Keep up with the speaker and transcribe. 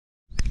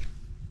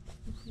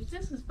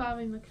This is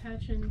Bobby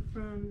McCutcheon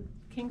from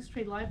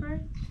Kingstree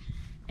Library,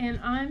 and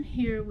I'm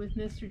here with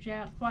Mr.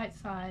 Jack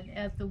Whiteside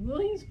at the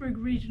Williamsburg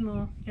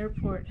Regional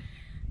Airport.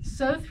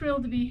 So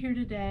thrilled to be here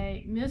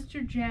today.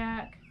 Mr.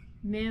 Jack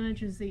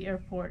manages the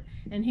airport,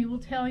 and he will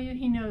tell you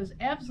he knows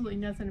absolutely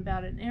nothing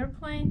about an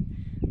airplane.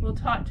 We'll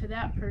talk to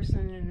that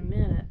person in a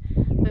minute.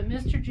 But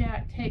Mr.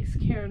 Jack takes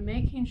care of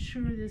making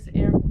sure this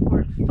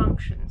airport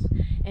functions,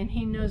 and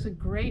he knows a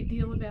great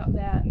deal about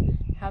that,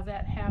 how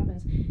that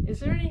happens. Is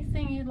there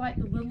anything you'd like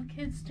the little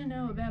kids to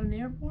know about an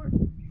airport?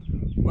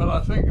 Well,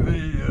 I think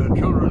the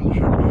children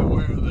should be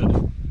aware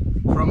that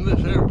from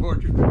this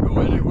airport you can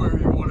go anywhere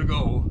you want to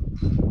go,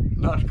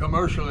 not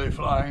commercially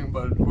flying,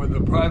 but with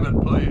a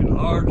private plane,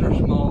 large or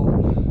small.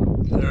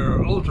 There are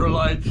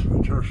ultralights,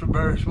 which are some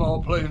very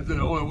small planes that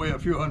only weigh a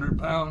few hundred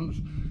pounds,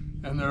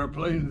 and there are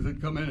planes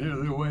that come in here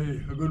that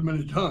weigh a good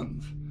many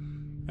tons.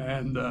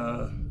 And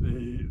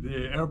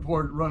the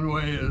airport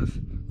runway is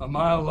a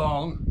mile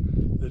long.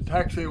 The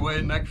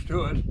taxiway next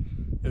to it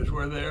is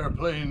where the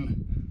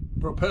airplane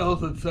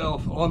propels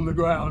itself on the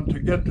ground to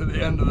get to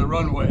the end of the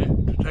runway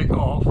to take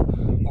off,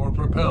 or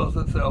propels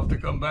itself to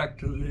come back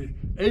to the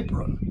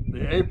apron.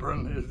 The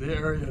apron is the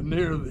area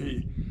near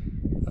the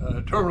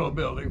terminal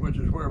building, which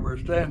is where we're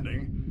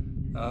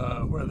standing,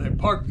 where they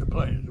park the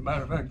planes. As a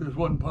matter of fact, there's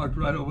one parked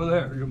right over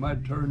there. You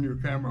might turn your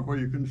camera where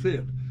you can see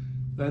it.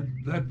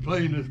 That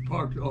plane is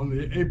parked on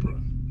the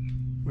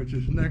apron, which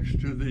is next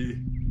to the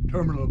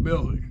terminal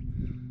building.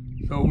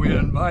 So we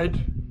invite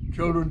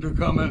children to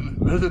come and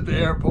visit the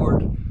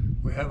airport.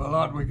 We have a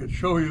lot we could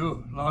show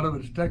you. A lot of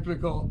it's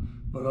technical,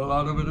 but a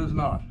lot of it is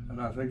not.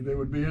 And I think they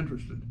would be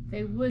interested.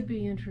 They would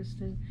be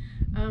interested.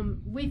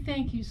 We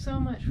thank you so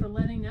much for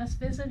letting us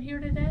visit here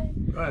today.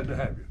 Glad to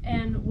have you.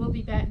 And we'll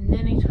be back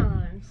many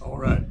times. All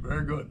right,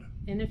 very good.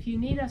 And if you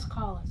need us,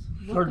 call us.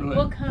 Certainly,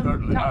 we'll come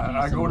certainly. talk to you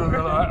I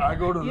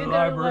go to the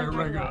library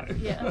regularly.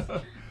 Yes.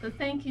 So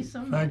thank you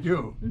so much. Thank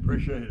you.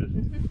 Appreciate it.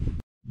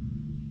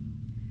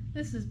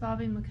 This is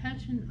Bobby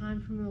McCutcheon.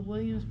 I'm from the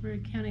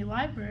Williamsburg County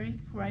Library,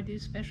 where I do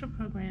special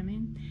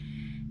programming.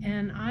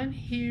 And I'm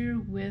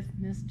here with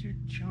Mr.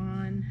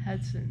 John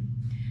Hudson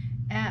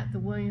at the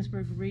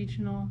Williamsburg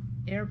Regional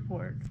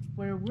Airport,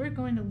 where we're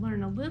going to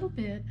learn a little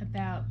bit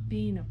about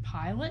being a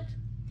pilot,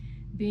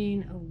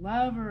 being a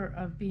lover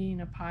of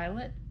being a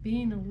pilot,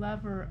 being a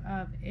lover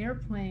of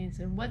airplanes,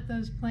 and what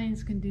those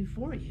planes can do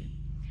for you.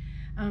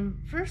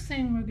 First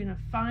thing, we're going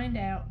to find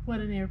out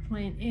what an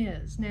airplane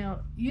is.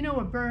 Now, you know,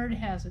 a bird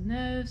has a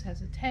nose,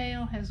 has a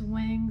tail, has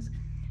wings,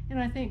 and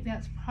I think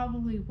that's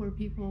probably where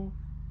people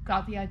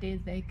got the idea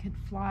that they could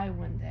fly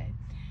one day.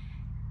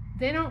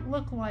 They don't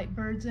look like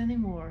birds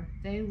anymore.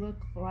 They look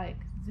like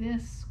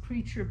this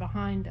creature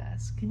behind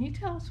us. Can you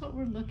tell us what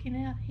we're looking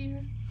at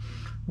here?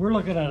 We're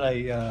looking at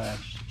a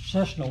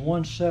Cessna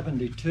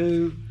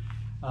 172,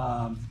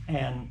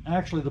 and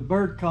actually the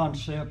bird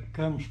concept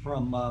comes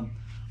from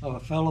of a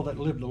fellow that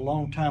lived a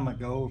long time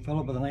ago, a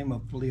fellow by the name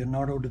of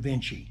Leonardo da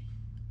Vinci.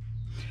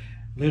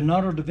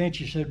 Leonardo da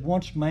Vinci said,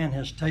 once man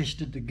has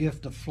tasted the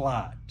gift of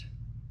flight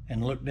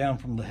and looked down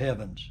from the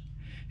heavens,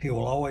 he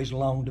will always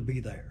long to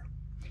be there.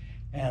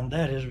 And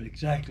that is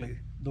exactly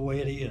the way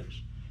it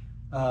is.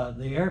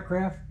 The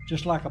aircraft,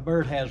 just like a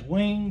bird has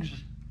wings,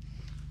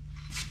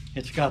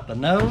 it's got the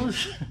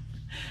nose,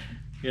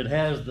 it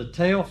has the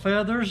tail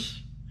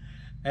feathers,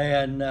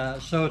 and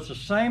so it's the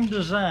same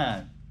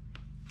design.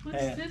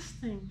 What's this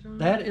thing, John?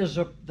 That is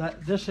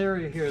this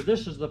area here.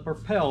 This is the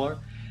propeller,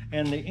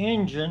 and the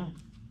engine,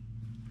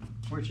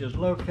 which is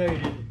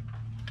located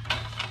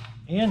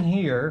in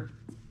here.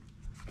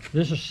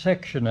 This is a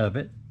section of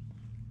it.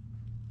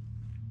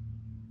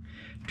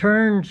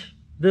 Turns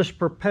this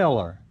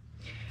propeller,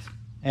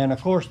 and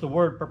of course the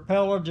word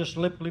propeller just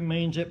literally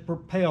means it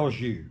propels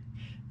you.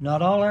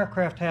 Not all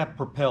aircraft have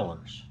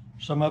propellers.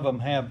 Some of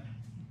them have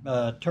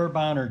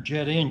turbine or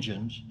jet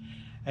engines,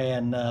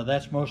 and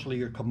that's mostly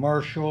your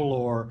commercial,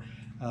 or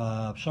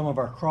some of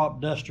our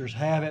crop dusters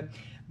have it.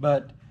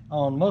 But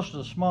on most of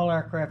the small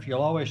aircraft,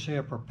 you'll always see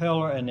a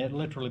propeller, and it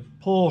literally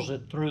pulls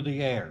it through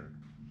the air.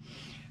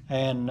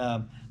 And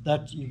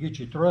that you get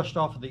your thrust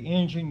off of the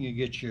engine, you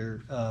get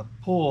your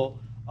pull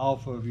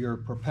off of your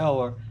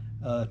propeller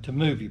to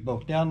move you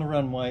both down the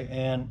runway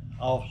and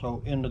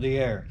also into the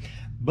air.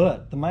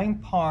 But the main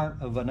part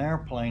of an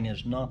airplane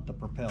is not the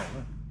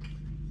propeller,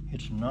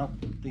 it's not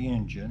the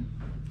engine,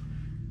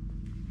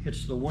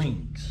 it's the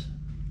wings.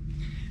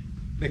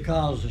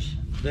 Because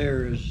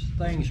there's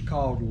things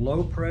called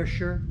low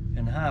pressure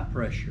and high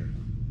pressure.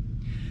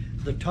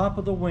 The top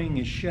of the wing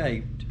is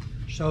shaped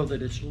so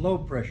that it's low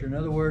pressure. In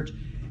other words,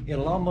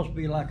 it'll almost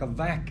be like a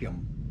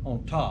vacuum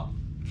on top.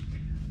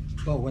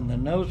 But when the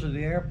nose of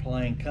the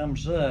airplane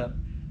comes up,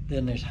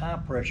 then there's high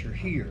pressure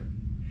here.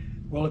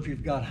 Well, if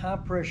you've got high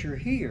pressure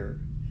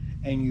here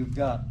and you've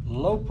got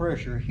low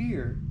pressure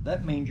here,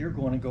 that means you're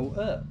going to go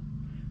up.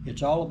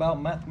 It's all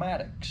about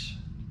mathematics.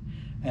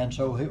 And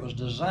so it was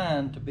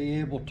designed to be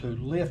able to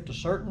lift a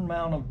certain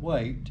amount of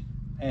weight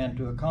and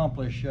to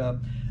accomplish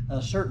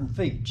certain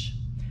feats.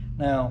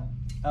 Now,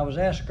 I was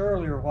asked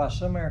earlier why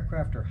some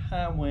aircraft are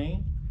high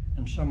wing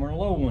and some are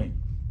low wing.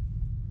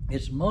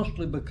 It's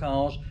mostly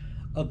because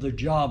of the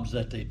jobs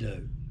that they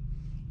do.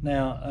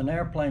 Now, an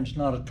airplane's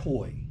not a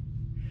toy.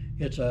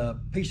 It's a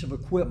piece of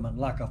equipment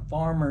like a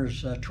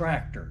farmer's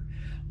tractor,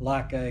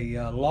 like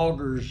a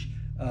logger's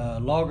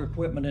log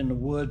equipment in the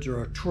woods,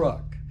 or a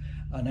truck.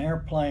 An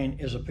airplane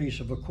is a piece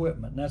of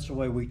equipment, and that's the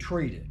way we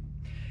treat it.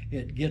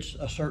 It gets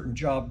a certain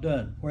job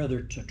done, whether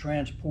it's to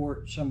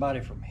transport somebody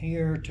from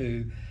here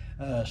to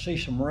see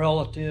some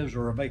relatives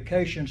or a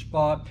vacation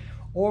spot,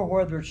 or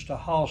whether it's to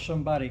haul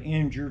somebody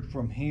injured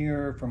from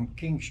here, from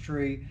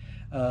Kingstree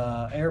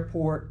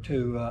Airport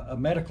to a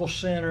medical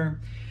center,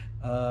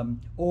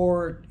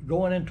 or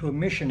going into a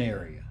mission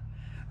area,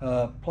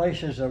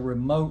 places,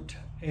 remote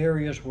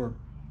areas where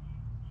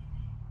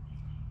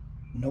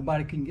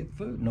nobody can get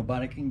food,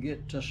 nobody can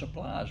get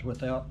supplies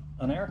without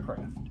an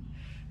aircraft.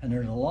 And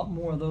there's a lot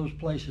more of those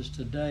places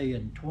today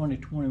in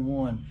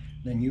 2021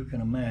 than you can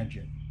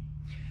imagine.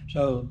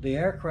 So the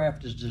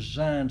aircraft is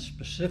designed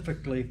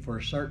specifically for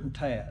a certain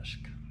task.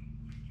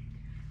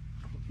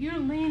 You're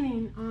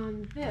leaning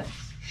on this.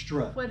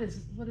 Strut. What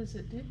does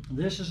it do?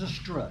 This is a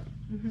strut.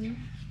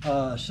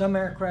 Mm-hmm. Some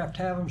aircraft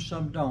have them,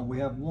 some don't. We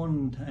have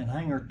one in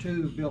Hangar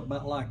 2 built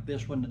about like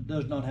this one that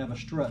does not have a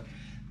strut.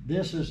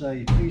 This is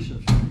a piece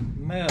of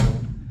metal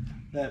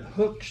that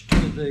hooks to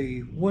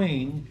the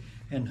wing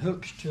and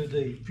hooks to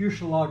the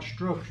fuselage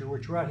structure,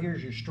 which right here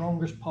is your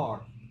strongest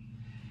part.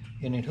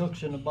 And it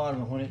hooks in the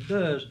bottom, and when it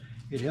does,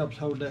 it helps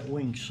hold that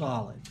wing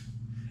solid.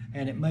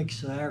 And it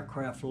makes the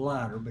aircraft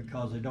lighter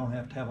because they don't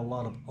have to have a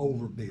lot of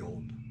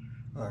overbuild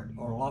or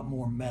a lot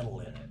more metal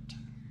in it.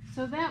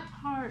 So that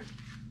part,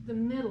 the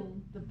middle,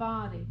 the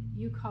body,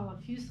 you call a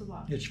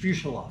fuselage. It's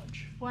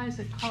fuselage. Why is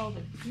it called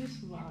a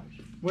fuselage?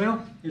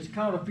 Well, it's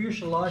called a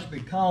fuselage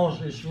because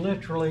it's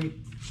literally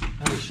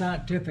a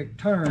scientific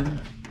term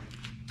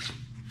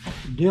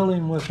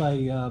dealing with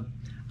a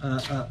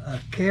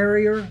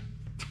carrier,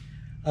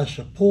 a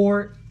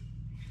support,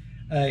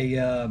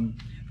 the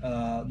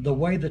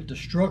way that the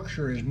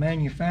structure is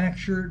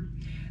manufactured.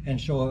 And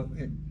so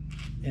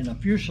in a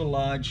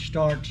fuselage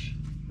starts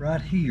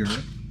right here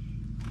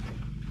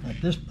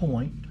at this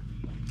point,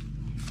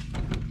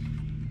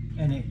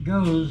 and it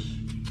goes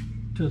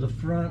to the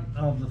front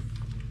of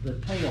the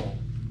tail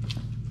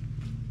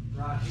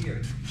right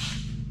here.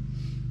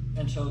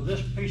 And so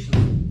this piece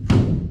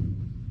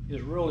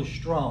is really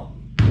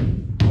strong,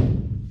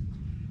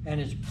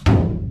 and it's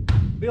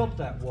built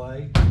that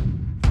way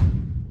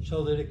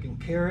so that it can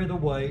carry the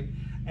weight.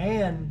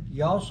 And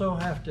you also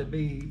have to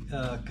be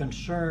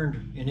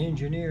concerned in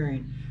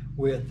engineering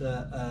with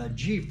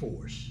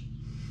G-force,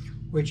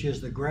 which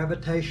is the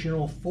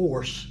gravitational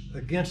force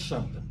against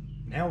something.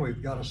 Now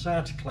we've got a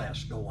science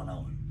class going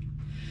on.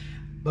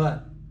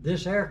 But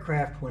this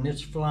aircraft, when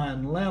it's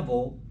flying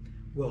level,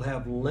 will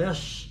have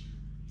less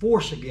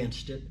force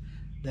against it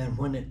than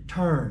when it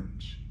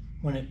turns.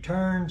 When it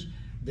turns,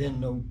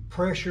 then the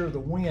pressure of the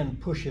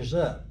wind pushes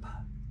up,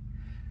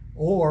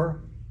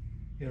 or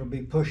it'll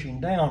be pushing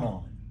down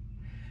on it.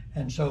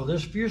 And so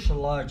this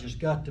fuselage has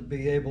got to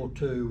be able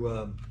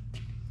to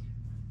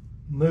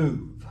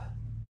move.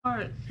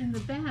 Part in the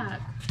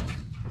back,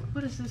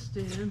 what does this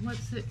do and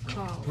what's it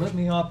called? Let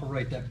me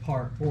operate that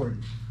part for you.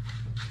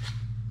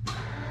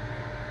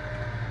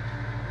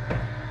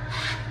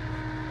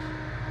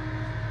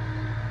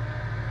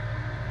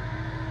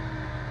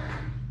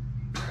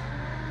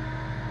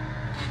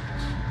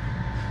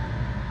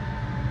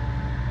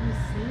 You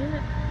see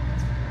it?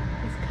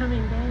 It's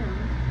coming down.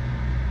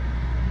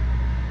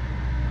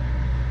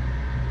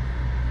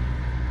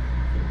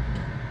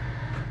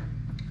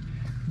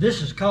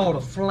 This is called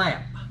a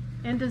flap.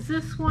 And does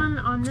this one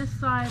on this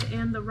side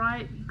and the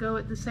right go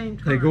at the same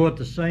time? They go at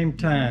the same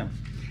time.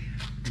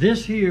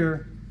 This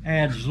here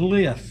adds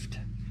lift,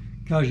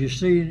 because you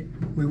see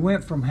we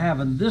went from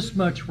having this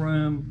much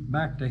room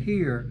back to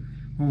here.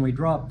 When we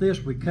drop this,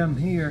 we come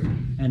here,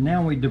 and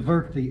now we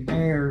divert the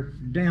air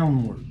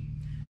downward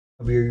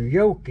of your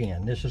yoke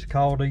in. This is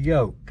called a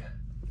yoke.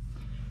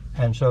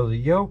 And so the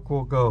yoke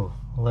will go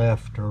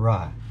left or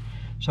right.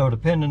 So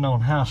depending on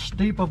how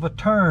steep of a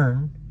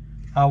turn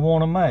I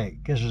want to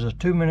make, this is a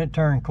 2-minute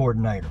turn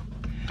coordinator.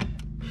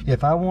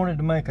 If I wanted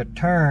to make a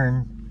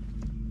turn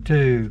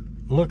to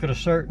look at a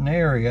certain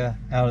area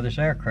out of this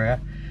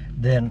aircraft,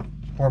 then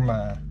where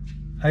my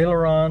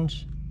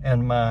ailerons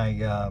and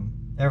my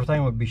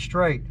everything would be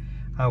straight,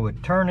 I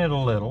would turn it a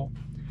little,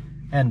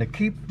 and to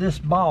keep this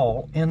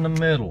ball in the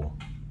middle,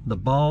 the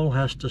ball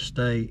has to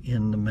stay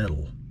in the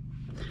middle.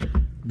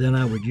 Then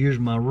I would use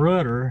my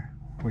rudder,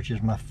 which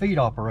is my feet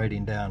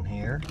operating down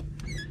here,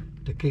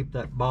 to keep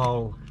that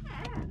ball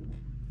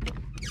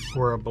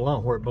where it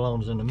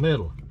belongs in the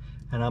middle,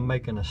 and I'm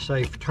making a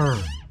safe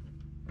turn.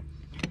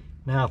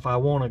 Now if I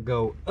want to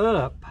go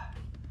up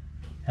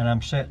and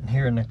I'm sitting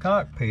here in the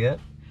cockpit,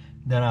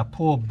 then I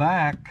pull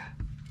back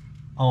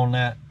on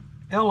that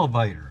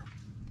elevator,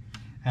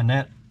 and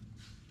that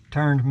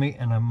turns me,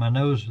 and my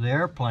nose of the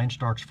airplane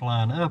starts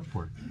flying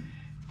upward.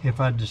 If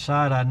I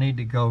decide I need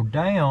to go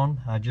down,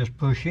 I just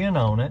push in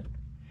on it,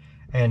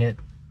 and it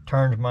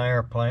turns my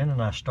airplane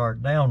and I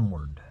start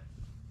downward.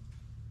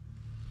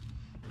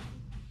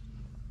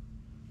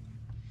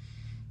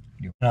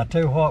 Now, I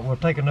tell you what, we'll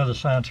take another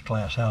science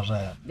class. How's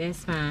that?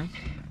 That's fine.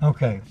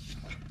 Okay.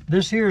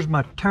 This here is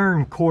my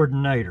turn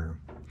coordinator.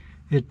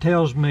 It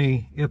tells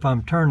me if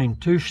I'm turning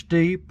too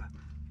steep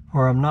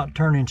or I'm not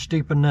turning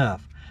steep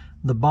enough.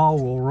 The ball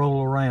will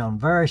roll around.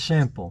 Very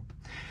simple.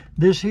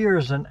 This here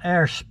is an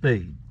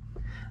airspeed.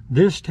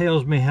 This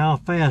tells me how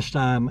fast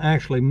I'm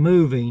actually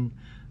moving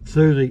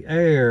through the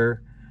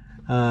air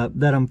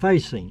that I'm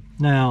facing.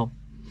 Now,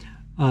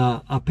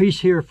 a piece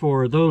here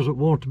for those that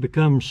want to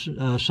become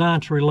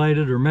science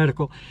related or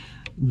medical.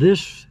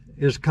 This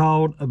is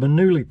called a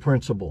Bernoulli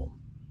principle.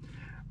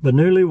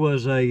 Bernoulli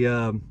was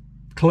a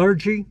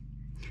clergy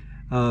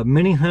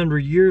many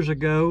hundred years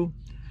ago,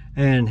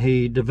 and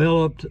he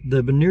developed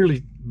the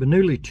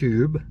Bernoulli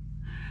tube,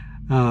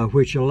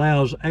 which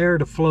allows air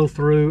to flow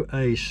through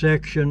a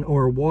section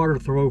or water to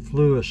flow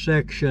through a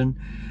section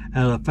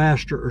at a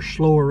faster or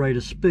slower rate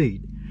of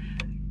speed.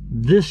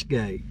 This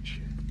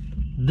gauge,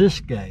 this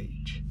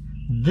gauge,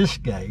 this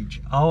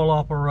gauge all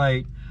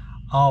operate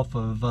off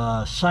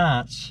of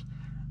science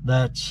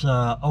that's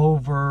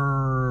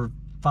over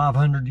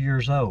 500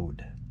 years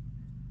old,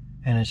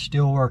 and it's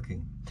still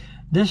working.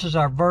 This is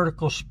our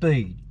vertical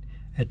speed.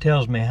 It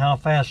tells me how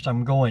fast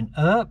I'm going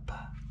up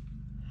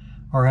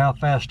or how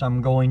fast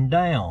I'm going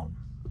down.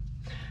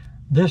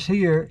 This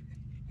here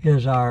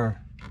is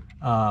our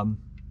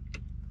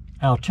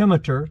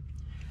altimeter,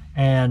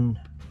 and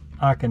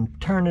I can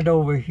turn it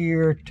over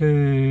here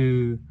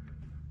to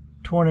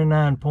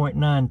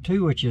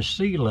 29.92, which is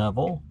sea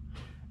level.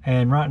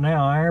 And right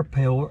now our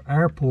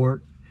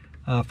airport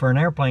for an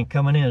airplane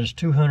coming in is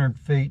 200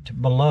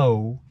 feet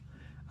below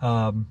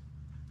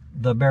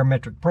the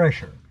barometric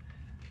pressure.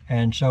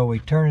 And so we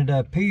turn it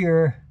up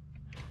here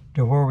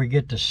to where we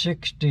get to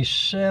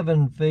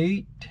 67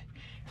 feet,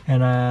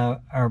 and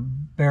our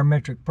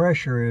barometric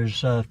pressure is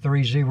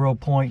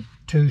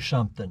 30.2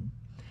 something.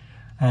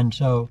 And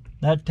so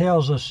that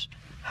tells us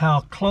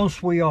how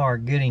close we are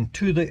getting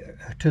to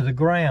the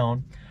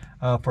ground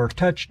for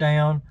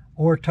touchdown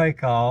or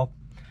takeoff.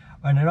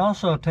 And it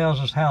also tells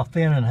us how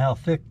thin and how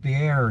thick the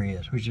air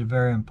is, which is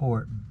very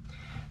important.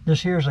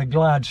 This here is a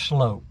glide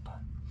slope.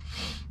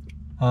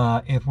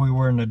 If we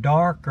were in the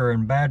dark or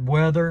in bad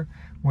weather,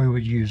 we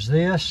would use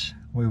this,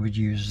 we would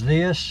use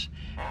this,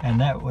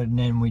 and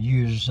then we'd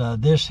use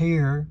this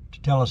here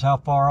to tell us how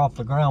far off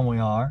the ground we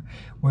are.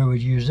 We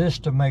would use this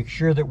to make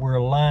sure that we're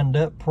lined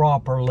up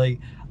properly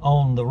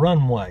on the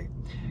runway,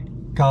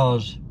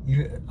 because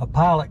a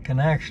pilot can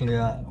actually,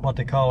 what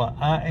they call an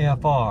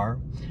IFR,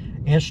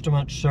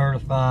 Instrument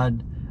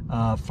Certified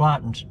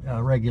Flight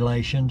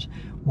Regulations,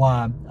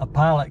 why a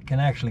pilot can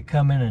actually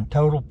come in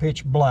total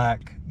pitch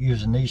black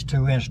using these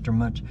two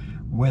instruments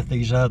with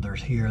these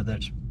others here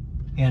that's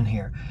in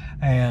here,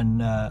 and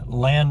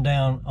land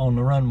down on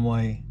the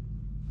runway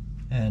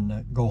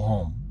and go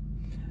home.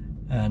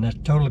 And that's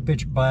totally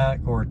pitch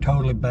black or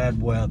totally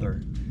bad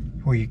weather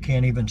where you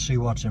can't even see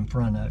what's in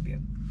front of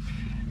you.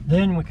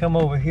 Then we come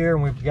over here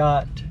and we've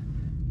got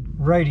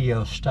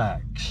radio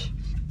stacks.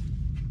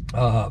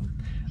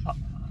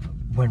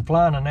 When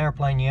flying an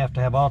airplane, you have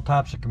to have all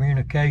types of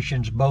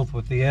communications, both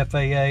with the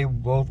FAA,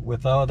 both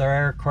with other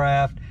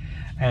aircraft,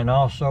 and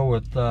also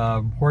with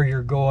where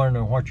you're going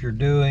and what you're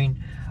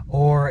doing,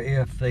 or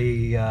if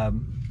the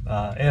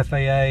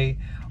FAA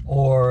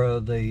or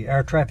the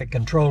air traffic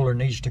controller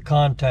needs to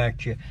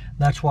contact you.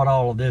 That's what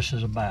all of this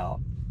is about.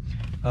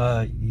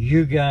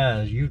 You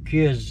guys, you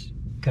kids,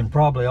 can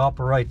probably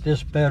operate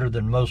this better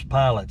than most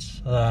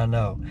pilots I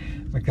know,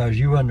 because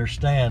you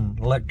understand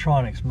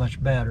electronics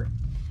much better.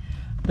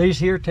 These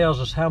here tells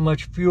us how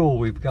much fuel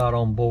we've got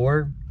on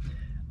board,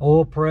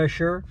 oil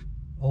pressure,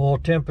 oil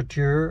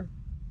temperature.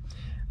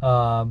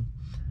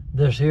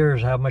 This here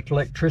is how much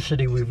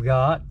electricity we've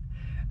got,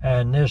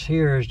 and this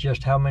here is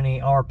just how many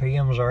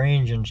RPMs our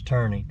engine's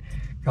turning.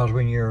 Because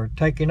when you're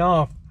taking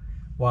off,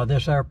 while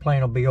this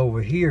airplane will be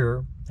over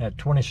here at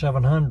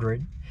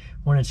 2700,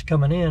 when it's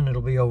coming in,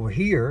 it'll be over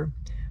here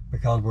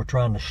because we're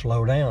trying to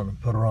slow down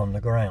and put her on the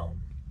ground.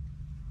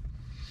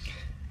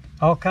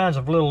 All kinds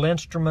of little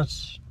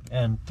instruments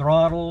and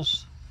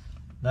throttles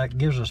that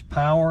gives us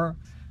power.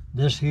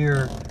 This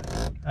here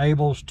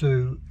enables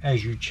to,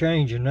 as you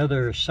change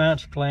another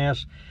science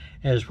class,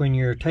 as when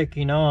you're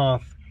taking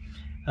off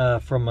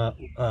from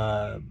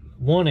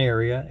one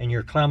area and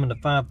you're climbing to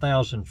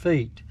 5,000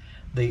 feet,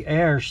 the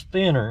air's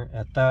thinner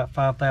at that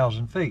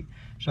 5,000 feet.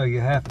 So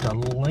you have to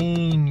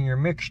lean your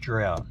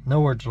mixture out. In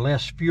other words,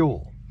 less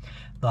fuel.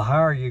 The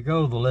higher you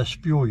go, the less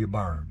fuel you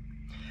burn.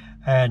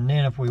 And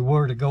then if we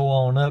were to go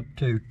on up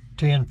to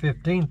 10,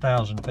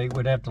 15,000 feet,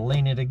 we'd have to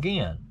lean it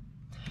again.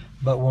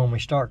 But when we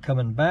start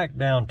coming back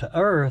down to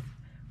earth,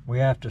 we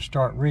have to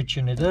start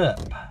reaching it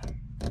up.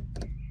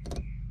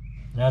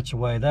 That's the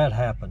way that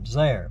happens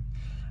there.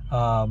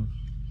 A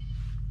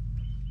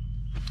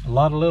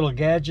lot of little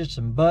gadgets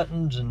and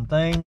buttons and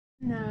things.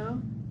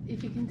 No,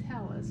 if you can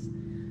tell us.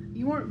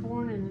 You weren't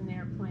born in an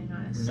airplane,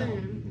 I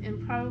assume,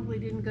 and probably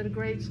didn't go to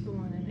grade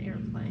school in an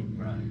airplane.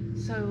 Right.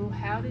 So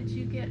how did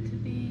you get to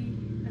be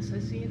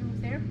associated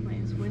with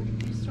airplanes? When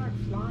did you start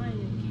flying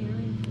and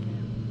caring for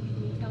them?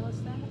 Can you tell us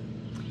that?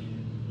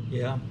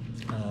 Yeah,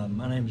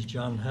 my name is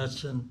John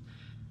Hudson.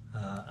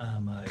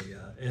 I'm a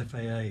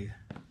FAA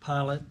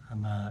pilot.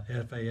 I'm a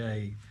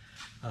FAA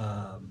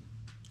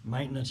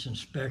maintenance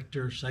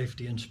inspector,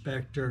 safety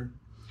inspector.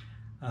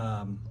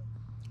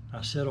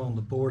 I sit on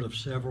the board of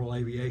several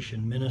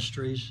aviation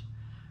ministries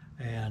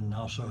and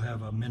also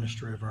have a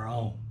ministry of our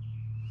own.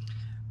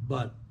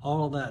 But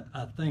all of that,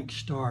 I think,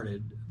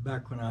 started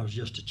back when I was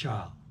just a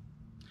child,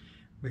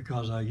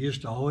 because I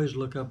used to always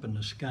look up in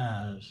the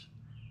skies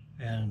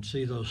and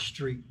see those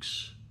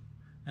streaks,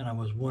 and I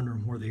was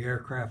wondering where the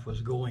aircraft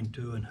was going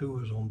to and who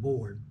was on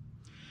board.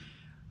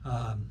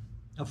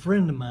 A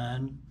friend of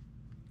mine,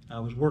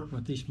 I was working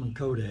with Eastman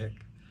Kodak,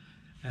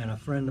 and a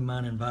friend of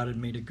mine invited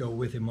me to go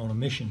with him on a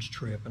missions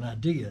trip, and I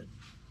did.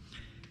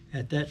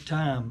 At that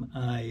time,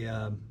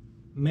 I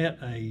met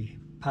a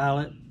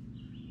pilot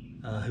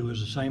who was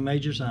the same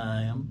age as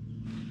I am,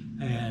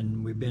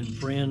 and we've been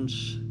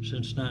friends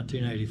since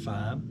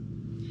 1985.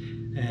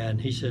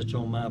 And he sits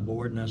on my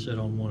board, and I sit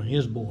on one of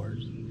his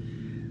boards.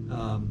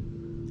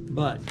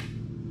 But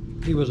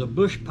he was a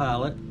bush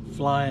pilot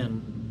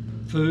flying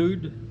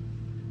food,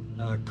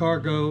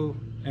 cargo,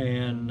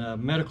 and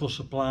medical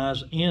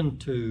supplies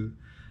into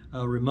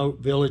remote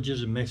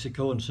villages in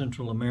Mexico and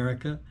Central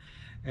America.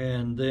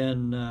 And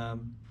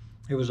then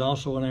he was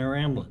also an air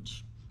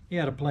ambulance. He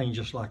had a plane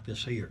just like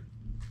this here.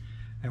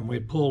 And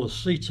we'd pull the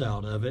seats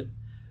out of it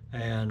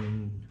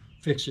and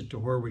fix it to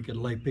where we could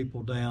lay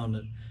people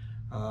down.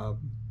 A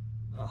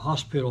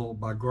hospital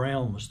by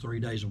ground was 3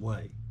 days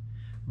away.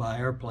 By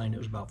airplane, it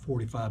was about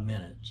 45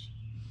 minutes.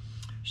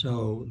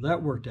 So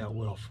that worked out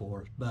well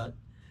for us. But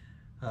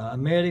I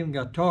met him,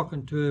 got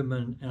talking to him,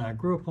 and I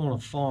grew up on a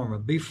farm, a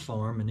beef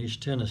farm in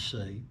East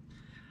Tennessee,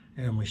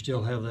 and we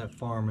still have that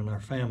farm in our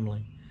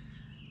family.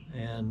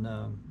 And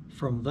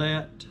from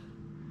that,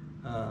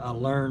 I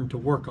learned to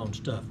work on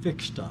stuff,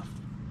 fix stuff.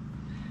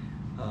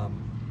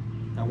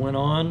 I went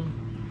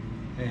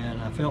on, and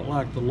I felt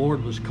like the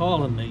Lord was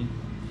calling me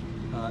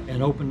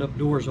and opened up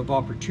doors of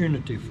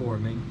opportunity for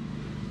me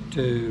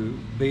to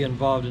be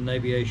involved in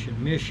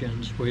aviation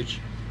missions, which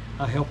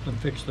I helped them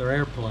fix their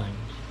airplanes.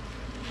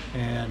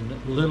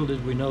 And little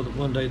did we know that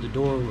one day the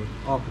door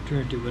of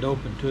opportunity would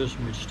open to us,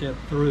 and we'd step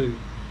through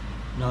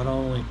not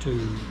only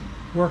to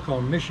work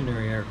on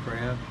missionary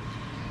aircraft,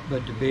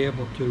 but to be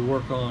able to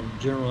work on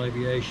general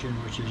aviation,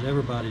 which is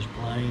everybody's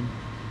plane,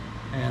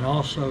 and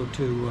also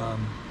to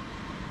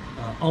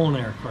own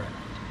aircraft.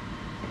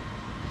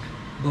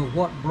 But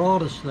what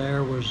brought us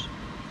there was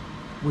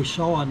we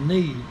saw a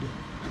need,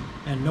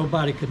 and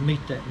nobody could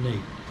meet that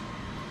need.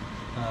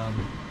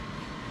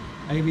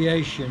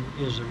 Aviation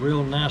is a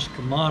real nice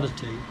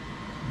commodity,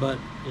 but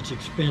it's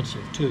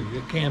expensive too.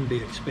 It can be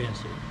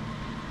expensive.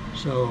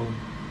 So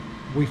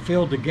we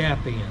filled the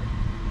gap in,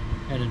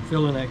 and in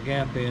filling that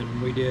gap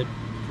in, we did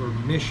for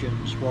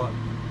missions what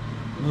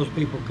most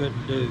people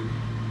couldn't do,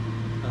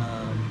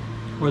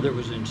 whether it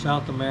was in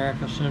South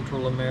America,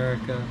 Central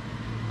America.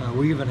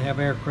 We even have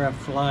aircraft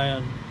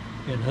flying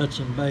in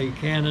Hudson Bay,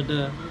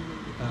 Canada.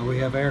 We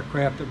have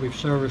aircraft that we've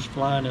serviced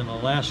flying in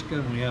Alaska,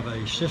 and we have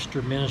a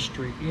sister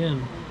ministry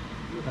in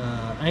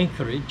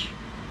Anchorage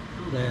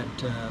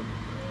that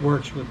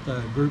works with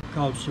a group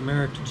called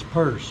Samaritan's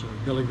Purse, or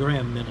Billy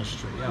Graham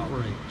Ministry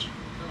Outreach.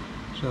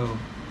 So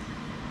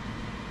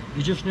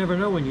you just never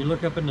know when you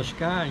look up in the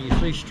sky and you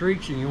see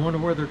streaks and you wonder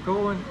where they're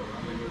going.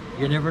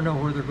 You never know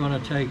where they're going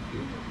to take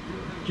you.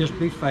 Just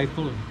be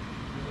faithful and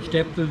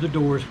step through the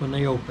doors when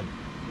they open.